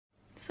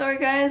Sorry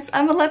guys,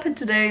 I'm a leopard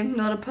today,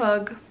 not a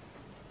pug.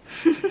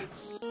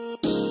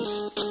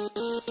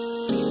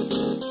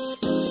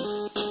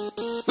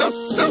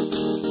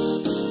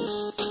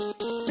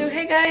 So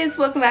hey guys,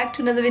 welcome back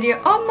to another video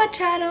on my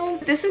channel.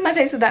 This is my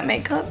face without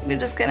makeup, you're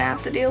just gonna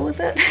have to deal with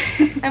it.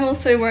 I'm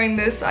also wearing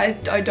this, I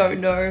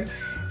don't know.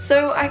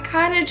 So I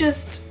kind of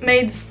just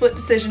made the split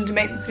decision to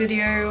make this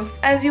video.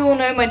 As you all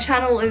know, my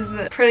channel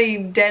is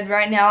pretty dead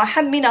right now. I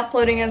haven't been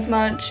uploading as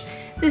much.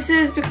 This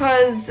is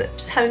because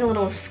just having a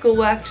little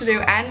schoolwork to do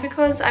and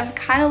because I'm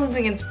kind of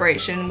losing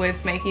inspiration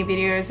with making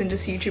videos and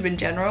just YouTube in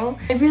general.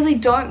 I really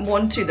don't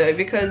want to though,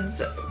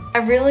 because I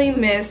really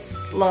miss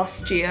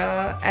last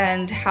year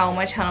and how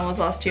my channel was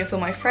last year with all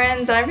my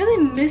friends, and I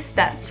really miss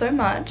that so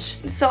much.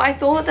 So I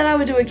thought that I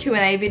would do a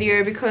Q&A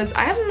video because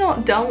I have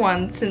not done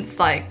one since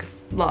like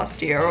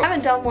last year. I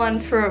haven't done one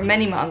for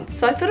many months,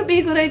 so I thought it'd be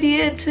a good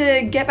idea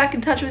to get back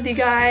in touch with you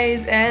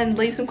guys and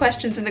leave some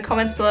questions in the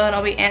comments below, and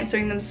I'll be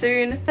answering them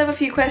soon. I have a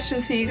few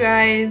questions for you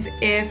guys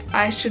if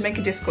I should make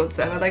a Discord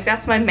server. Like,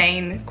 that's my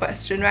main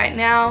question right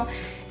now,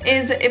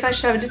 is if I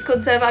should have a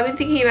Discord server. I've been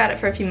thinking about it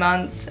for a few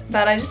months,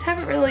 but I just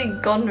haven't really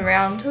gotten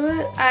around to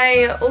it.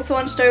 I also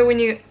want to know when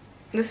you...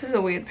 This is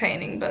a weird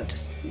painting, but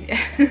just, yeah.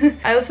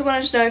 I also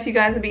wanted to know if you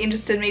guys would be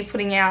interested in me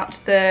putting out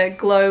the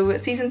Glow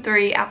Season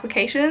 3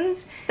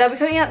 applications. They'll be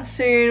coming out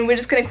soon. We're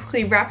just going to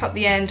quickly wrap up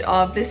the end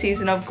of this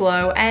season of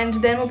Glow, and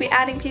then we'll be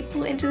adding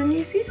people into the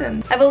new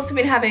season. I've also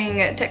been having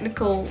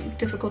technical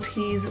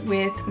difficulties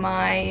with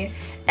my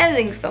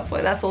editing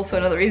software. That's also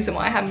another reason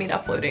why I haven't been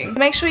uploading.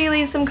 Make sure you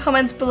leave some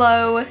comments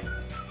below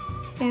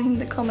in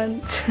the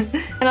comments.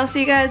 And I'll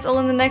see you guys all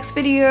in the next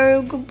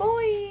video.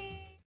 Goodbye!